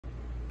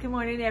Good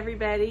morning,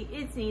 everybody.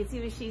 It's Nancy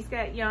with She's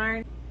Got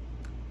Yarn.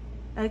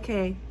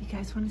 Okay, you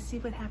guys want to see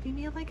what Happy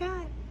Meal I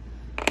got?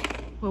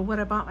 Well, what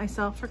I bought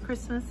myself for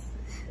Christmas.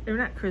 Or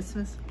not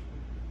Christmas.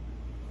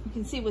 You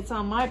can see what's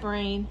on my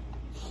brain.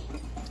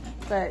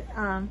 But,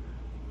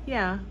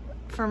 yeah,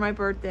 for my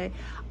birthday.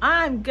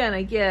 I'm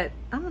gonna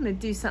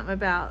do something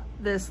about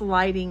this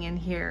lighting in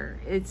here.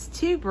 It's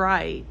too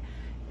bright,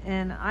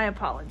 and I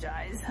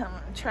apologize. I'm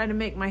gonna try to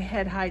make my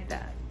head hide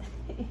that.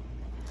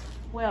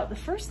 Well, the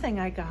first thing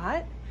I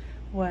got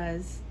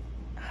was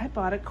I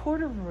bought a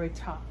corduroy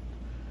top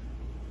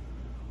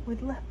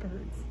with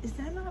leopards. Is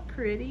that not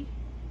pretty?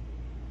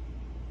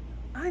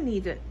 Let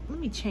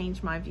me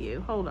change my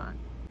view. Hold on.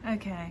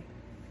 Okay.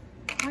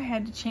 I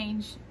had to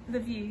change the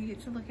view. You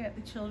get to look at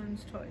the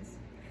children's toys.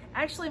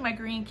 Actually, my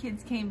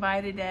grandkids came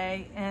by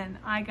today and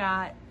I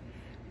got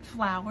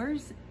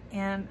flowers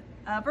and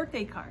a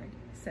birthday card.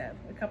 So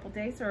a couple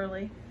days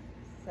early.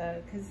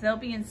 So, because they'll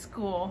be in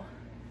school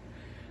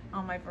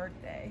on my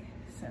birthday.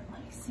 So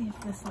let me see if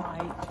this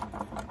light,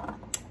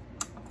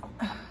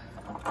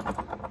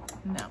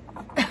 no.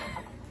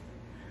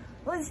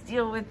 Let's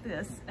deal with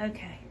this.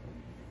 Okay,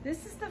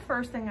 this is the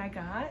first thing I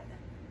got.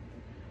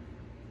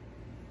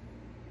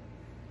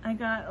 I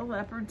got a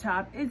leopard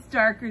top. It's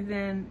darker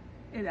than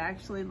it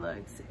actually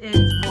looks. It's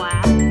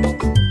black, and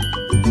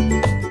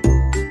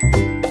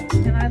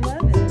I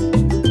love it.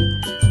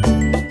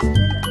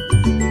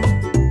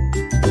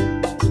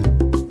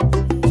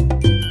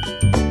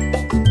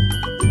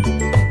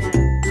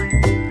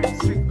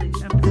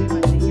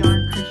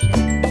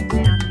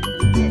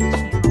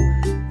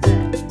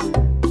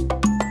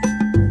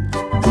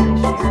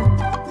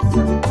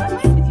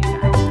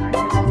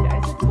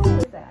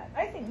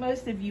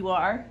 You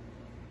are.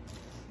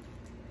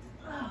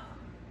 Oh.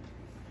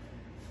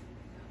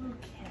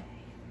 Okay.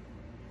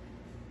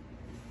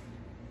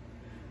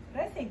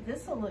 But I think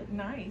this will look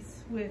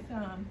nice with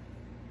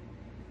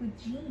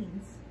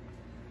jeans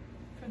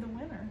for the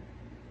winter.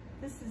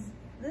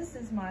 This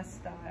is my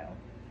style.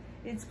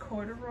 It's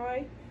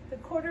corduroy. The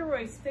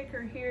corduroy's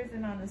thicker here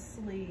than on the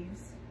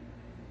sleeves.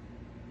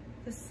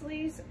 The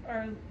sleeves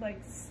are like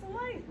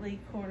slightly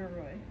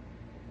corduroy,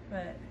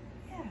 but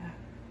yeah.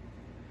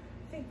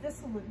 I think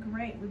this will look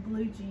great with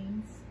blue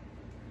jeans.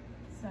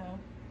 So,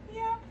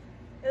 yeah,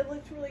 it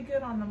looked really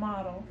good on the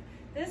model.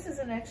 This is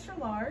an extra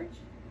large.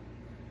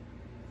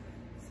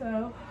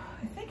 So,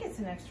 I think it's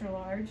an extra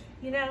large.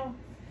 You know,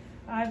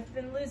 I've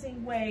been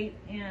losing weight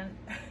and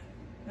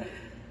I'm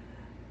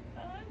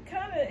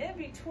kind of in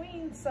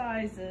between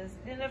sizes.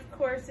 And of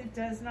course, it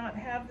does not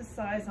have the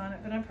size on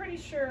it, but I'm pretty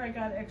sure I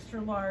got extra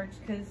large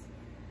because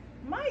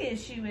my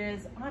issue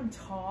is I'm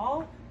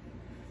tall,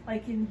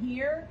 like in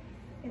here.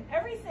 And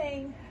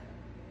everything,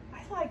 I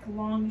like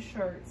long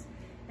shirts,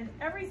 and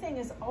everything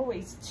is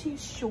always too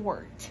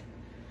short.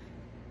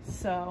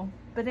 So,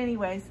 but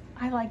anyways,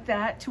 I like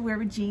that to wear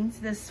with jeans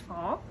this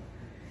fall.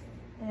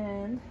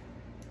 And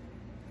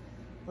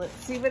let's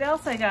see what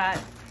else I got.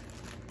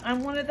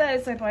 I'm one of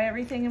those, I buy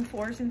everything in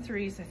 4s and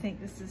 3s. I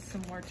think this is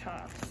some more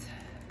tops.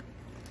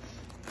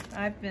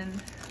 I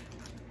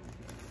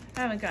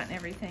haven't gotten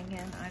everything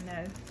in, I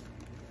know.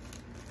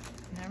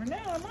 Never know,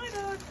 I might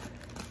have.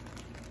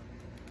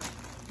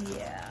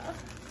 Yeah,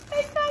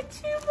 I got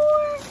 2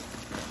 more.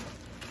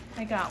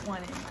 I got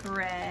one in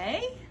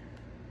gray.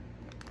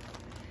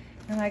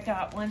 And I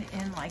got one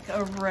in like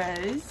a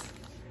rose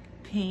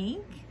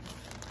pink.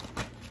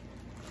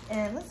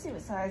 And let's see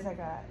what size I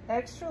got.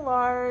 Extra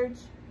large.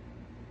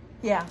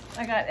 Yeah,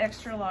 I got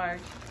extra large.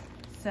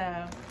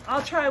 So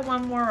I'll try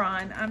one more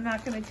on. I'm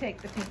not going to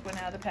take the pink one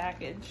out of the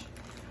package.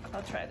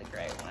 I'll try the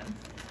gray one.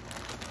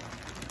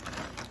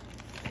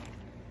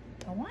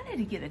 I wanted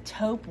to get a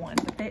taupe one,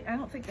 but I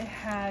don't think they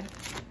had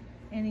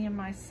any in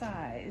my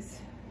size.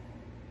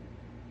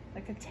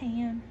 Like a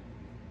tan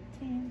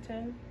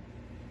taupe.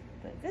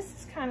 But this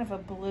is kind of a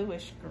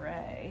bluish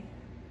gray.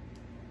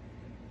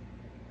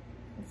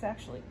 It's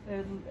actually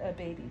a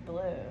baby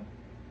blue.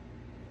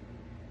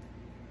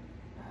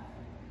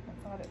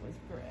 I thought it was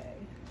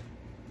gray.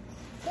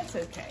 That's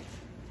okay.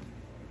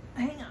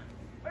 Hang on.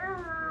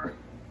 Urgh.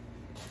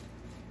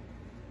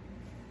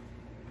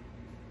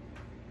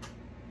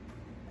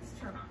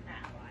 Turn on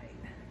that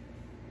light.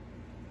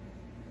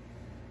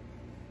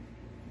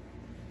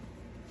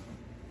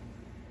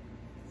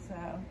 So,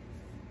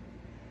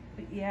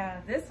 but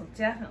yeah, this will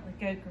definitely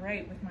go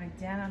great with my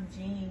denim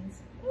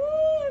jeans. Ooh,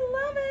 I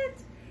love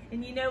it.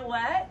 And you know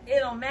what?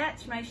 It'll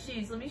match my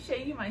shoes. Let me show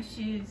you my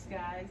shoes,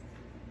 guys.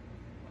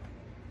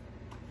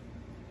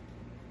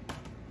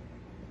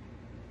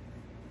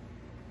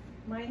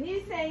 My new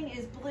thing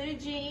is blue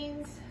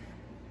jeans.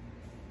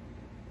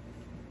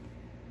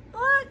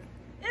 Look.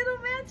 It'll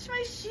match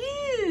my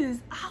shoes.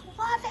 I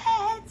love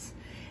it.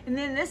 And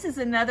then this is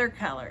another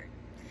color.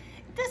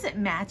 It doesn't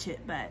match it,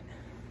 but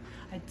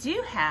I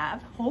do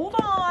have, hold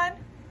on.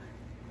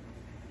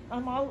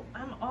 I'm all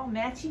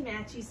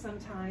matchy-matchy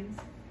sometimes.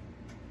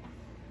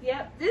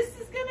 Yep, this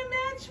is gonna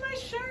match my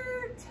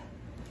shirt.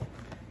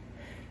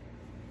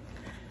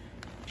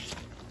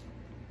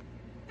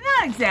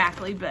 Not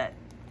exactly, but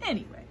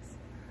Anyways,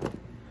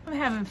 I'm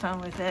having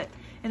fun with it.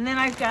 And then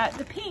I've got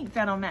the pink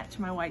that'll match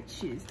my white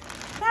shoes.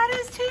 That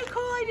is too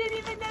cool. I didn't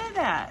even know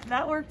that.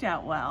 That worked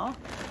out well.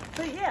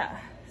 But yeah,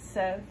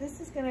 so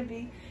this is gonna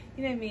be,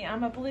 you know me,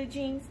 I'm a blue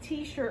jeans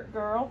t-shirt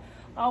girl.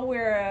 I'll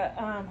wear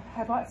a,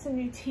 I bought some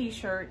new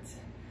t-shirts.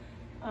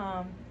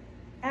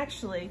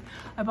 Actually,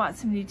 I bought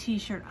some new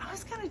t-shirt. I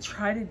was gonna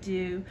try to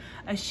do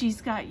a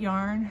She's Got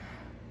Yarn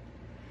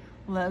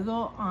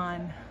logo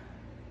on,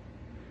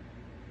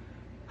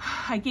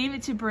 I gave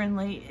it to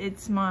Brinley.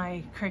 It's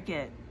my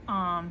Cricut,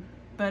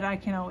 but I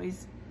can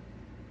always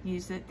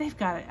use it. They've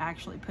got it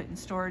actually put in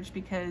storage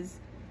because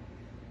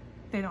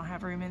they don't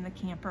have room in the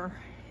camper.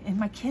 And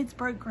my kids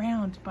broke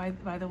ground,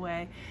 by the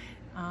way.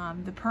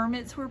 The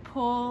permits were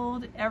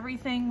pulled,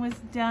 everything was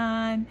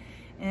done,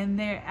 and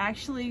they're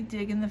actually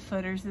digging the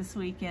footers this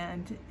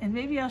weekend. And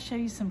maybe I'll show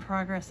you some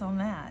progress on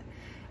that.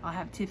 I'll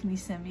have Tiffany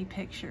send me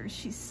pictures.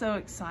 She's so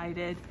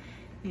excited.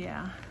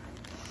 Yeah.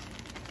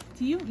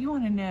 Do you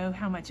want to know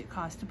how much it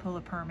costs to pull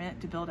a permit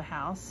to build a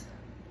house?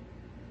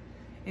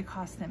 It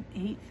cost them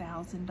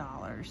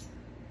 $8,000.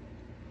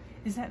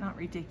 Is that not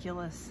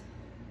ridiculous?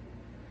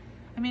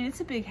 I mean,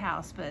 it's a big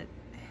house, but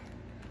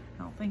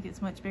I don't think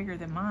it's much bigger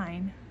than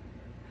mine.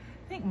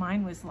 I think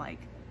mine was like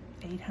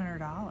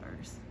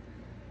 $800.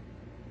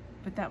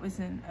 But that was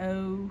in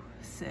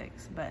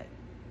 '06. But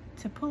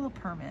to pull a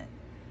permit,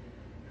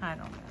 I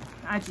don't know.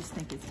 I just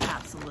think it's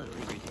absolutely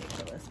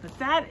ridiculous. But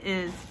that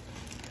is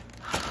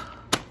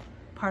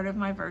part of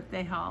my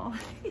birthday haul.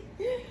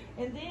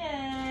 And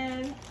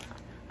then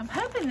I'm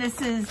hoping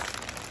this is,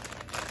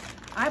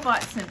 I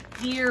bought some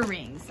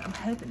earrings. I'm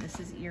hoping this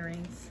is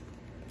earrings.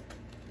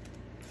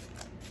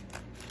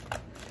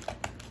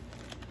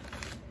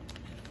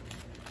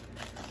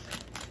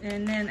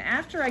 And then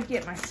after I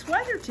get my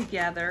sweater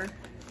together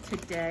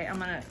today, I'm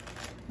gonna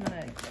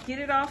get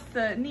it off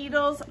the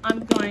needles.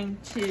 I'm going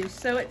to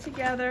sew it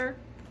together.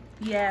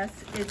 Yes,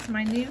 it's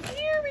my new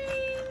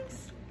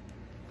earrings.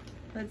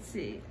 Let's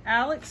see,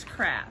 Alex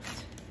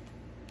Craft.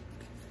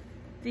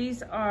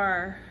 These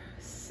are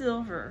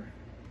silver.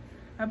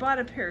 I bought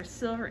a pair of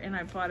silver and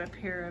I bought a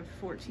pair of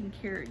 14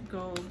 karat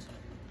gold.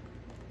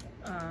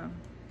 I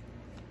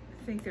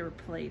think they were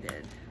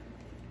plated.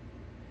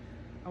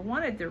 I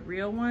wanted the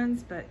real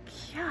ones, but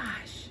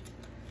gosh,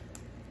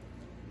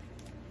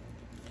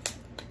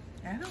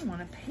 I don't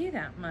want to pay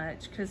that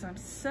much because I'm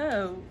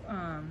so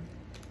I'm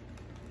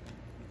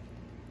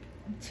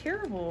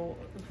terrible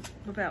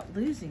about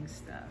losing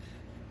stuff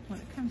when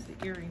it comes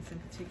to earrings in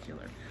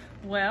particular.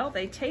 Well,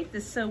 they tape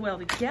this so well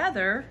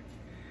together,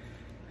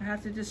 I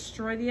have to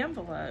destroy the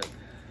envelope.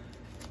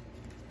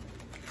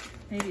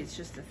 Maybe it's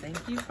just a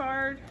thank you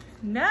card.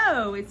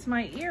 No, it's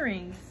my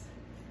earrings.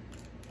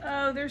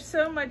 Oh, they're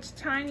so much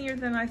tinier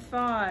than I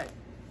thought.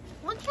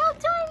 Look how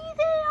tiny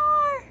they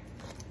are.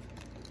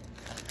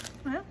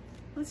 Well,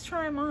 let's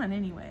try them on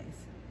anyways.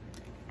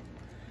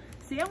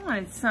 See, I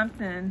wanted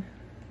something.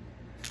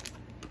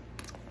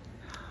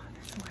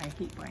 That's why I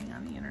keep buying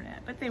on the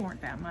internet, but they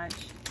weren't that much.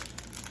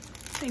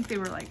 I think they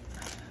were like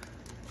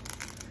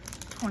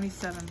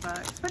 27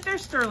 bucks, but they're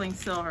sterling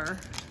silver.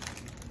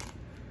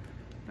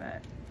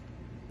 But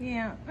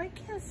yeah, I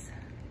guess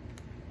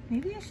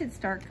maybe I should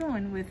start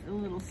going with a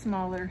little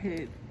smaller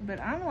hoop, but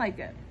I'm like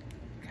a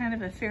kind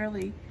of a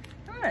fairly,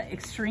 I'm not an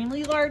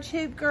extremely large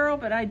hoop girl,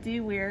 but I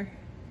do wear,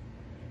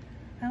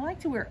 I like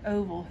to wear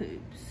oval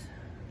hoops.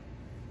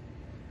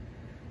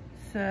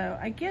 So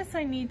I guess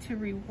I need to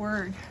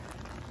reword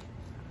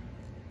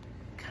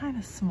kind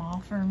of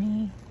small for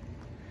me.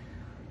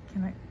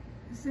 Can I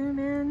zoom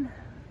in?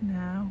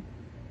 No.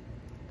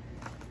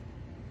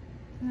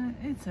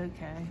 It's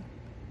okay.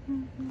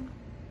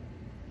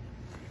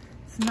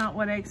 It's not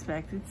what I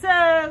expected.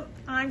 So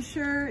I'm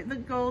sure the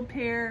gold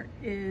pair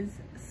is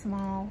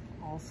small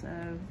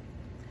also,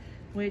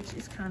 which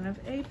is kind of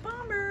a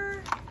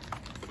bummer.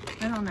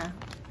 I don't know.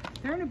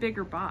 They're in a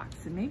bigger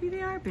box, and maybe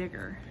they are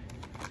bigger.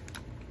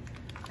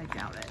 I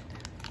doubt it.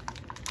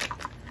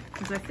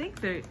 Because I think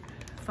they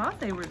thought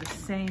they were the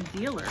same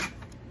dealer,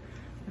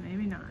 but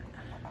maybe not.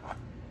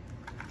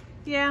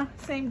 Yeah,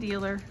 same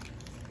dealer.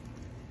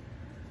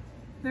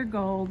 They're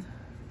gold.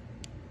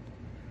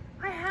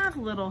 I have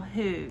little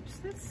hoops.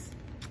 That's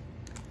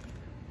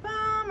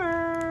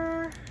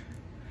bummer.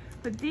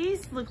 But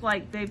these look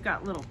like they've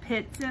got little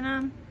pits in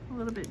them. A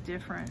little bit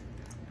different.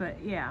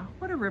 But yeah,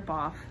 what a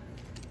ripoff.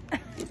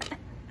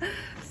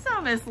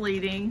 So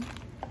misleading.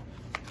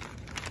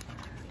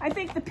 I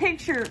think the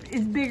picture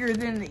is bigger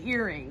than the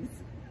earrings.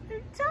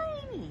 They're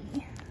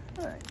tiny.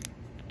 Look.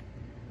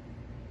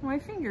 My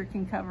finger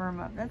can cover them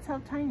up. That's how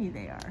tiny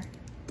they are.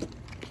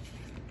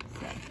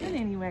 So, but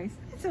anyways,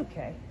 it's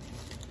okay.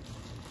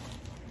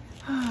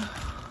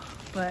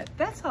 But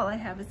that's all I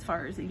have as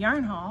far as a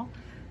yarn haul.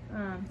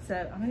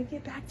 So I'm gonna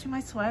get back to my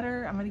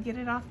sweater. I'm gonna get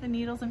it off the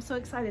needles. I'm so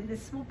excited.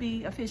 This will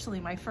be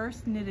officially my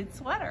first knitted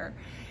sweater.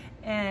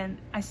 And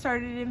I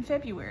started it in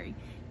February.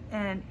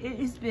 And it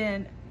has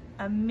been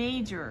a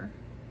major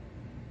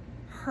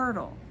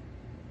hurdle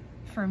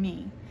for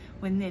me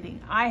when knitting.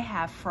 I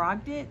have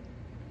frogged it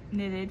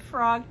knitted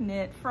frog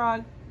knit,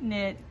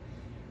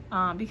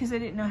 because I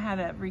didn't know how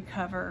to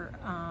recover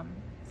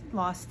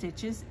lost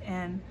stitches.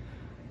 And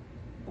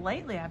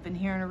lately I've been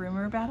hearing a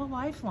rumor about a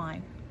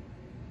lifeline.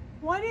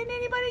 Why didn't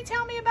anybody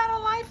tell me about a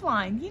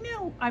lifeline? You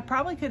know, I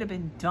probably could have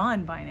been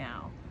done by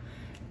now,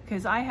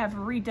 because I have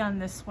redone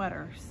this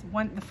sweater,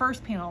 the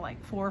first panel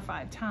like 4 or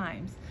 5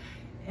 times.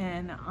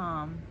 And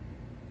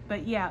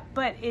but yeah,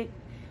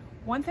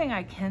 one thing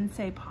I can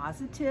say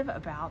positive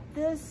about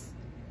this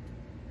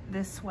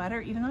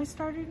sweater, even though I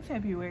started in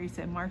February,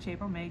 so March,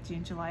 April, May,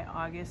 June, July,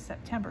 August,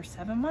 September,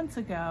 7 months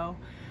ago,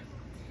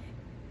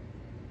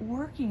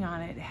 working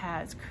on it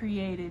has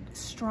created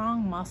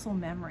strong muscle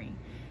memory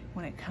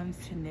when it comes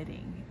to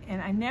knitting.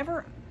 And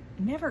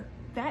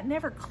that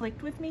never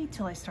clicked with me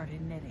till I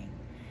started knitting.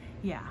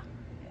 Yeah,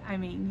 I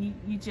mean,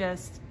 you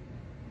just,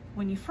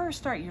 when you first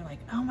start, you're like,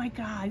 oh my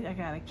God, I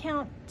gotta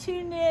count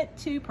 2 knit,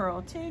 2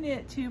 purl, 2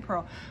 knit, 2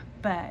 purl.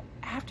 But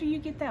after you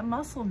get that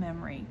muscle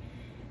memory,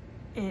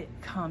 it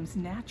comes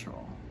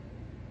natural,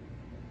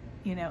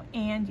 you know,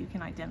 and you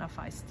can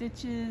identify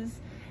stitches,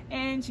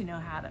 and you know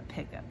how to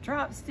pick up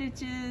drop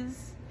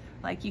stitches.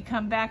 Like, you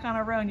come back on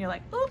a row and you're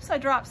like, oops, I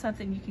dropped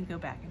something. You can go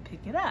back and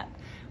pick it up,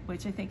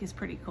 which I think is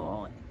pretty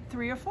cool.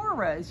 3 or 4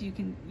 rows, you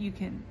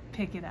can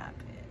pick it up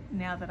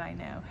now that I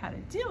know how to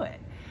do it.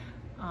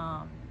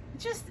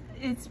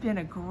 It's been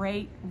a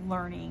great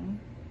learning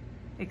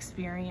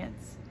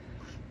experience,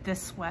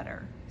 this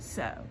sweater.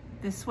 So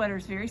this sweater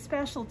is very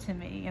special to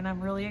me, and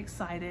I'm really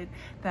excited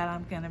that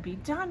I'm gonna be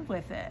done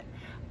with it.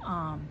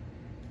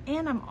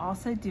 And I'm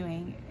also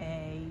doing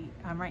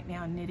I'm right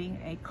now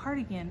knitting a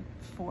cardigan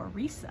for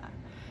Risa,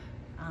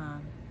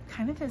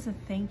 kind of as a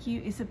thank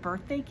you. It's a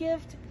birthday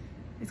gift.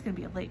 It's gonna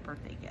be a late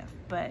birthday gift,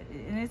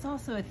 and it's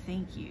also a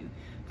thank you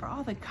for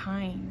all the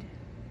kind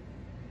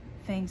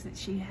things that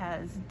she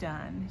has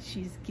done,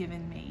 she's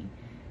given me,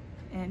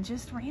 and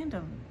just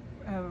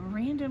a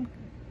random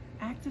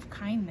act of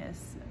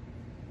kindness.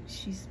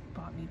 She's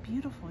bought me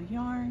beautiful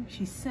yarn.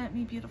 She sent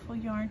me beautiful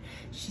yarn.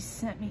 She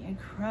sent me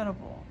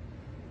incredible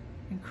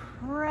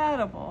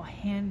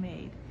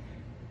handmade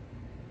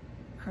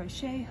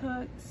crochet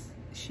hooks.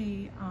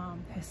 She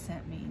has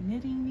sent me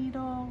knitting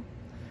needle.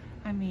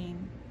 I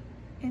mean,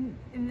 and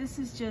this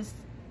is just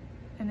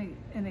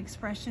an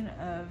expression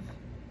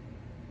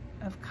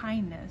of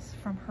kindness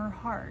from her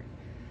heart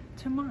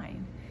to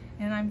mine,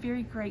 and I'm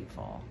very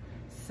grateful.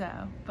 So,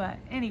 but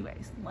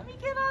anyways, let me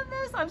get on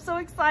this. I'm so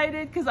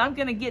excited because I'm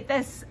gonna get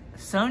this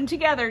sewn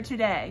together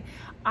today.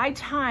 I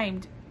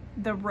timed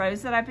the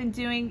rows that I've been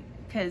doing,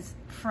 because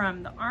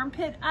from the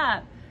armpit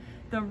up,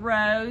 the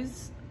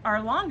rows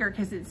are longer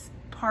because it's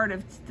part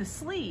of the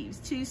sleeves,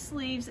 2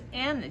 sleeves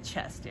and the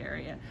chest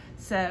area.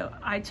 So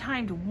I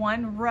timed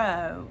 1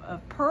 row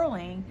of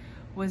purling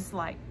was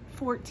like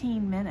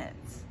 14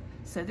 minutes.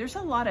 So there's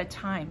a lot of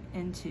time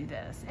into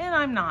this, and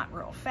I'm not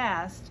real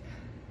fast,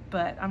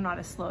 but I'm not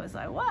as slow as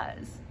I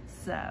was.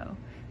 So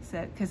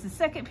because the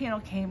second panel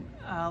came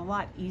a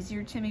lot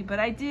easier to me, but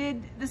I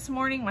did this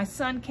morning, my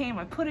son came,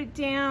 I put it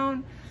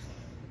down,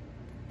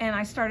 and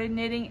I started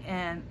knitting,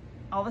 and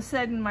all of a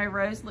sudden my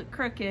rows looked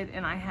crooked,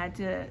 and I had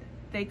to,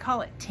 they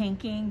call it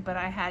tinking, but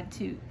I had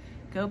to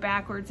go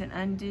backwards and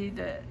undo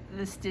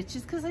the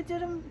stitches because I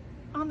did them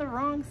on the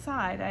wrong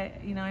side.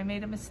 I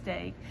made a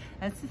mistake.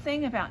 That's the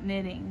thing about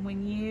knitting.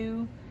 When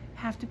you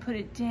have to put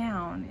it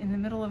down in the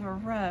middle of a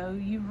row,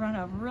 you run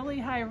a really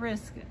high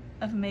risk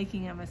of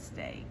making a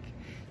mistake.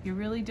 You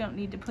really don't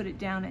need to put it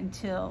down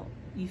until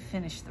you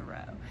finish the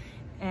row.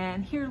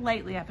 And here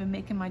lately, I've been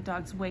making my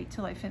dogs wait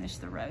till I finish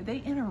the row. They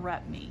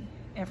interrupt me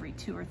every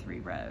 2 or 3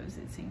 rows,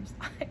 it seems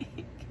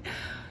like.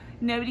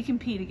 Nobody can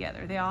pee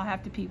together. They all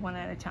have to pee one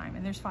at a time,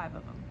 and there's 5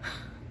 of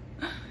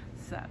them.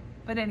 So,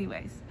 but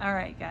anyways, all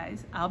right,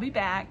 guys, I'll be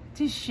back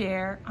to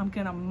share. I'm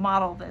gonna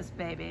model this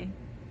baby.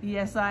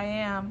 Yes, I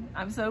am.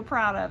 I'm so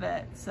proud of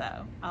it.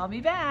 So I'll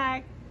be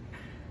back.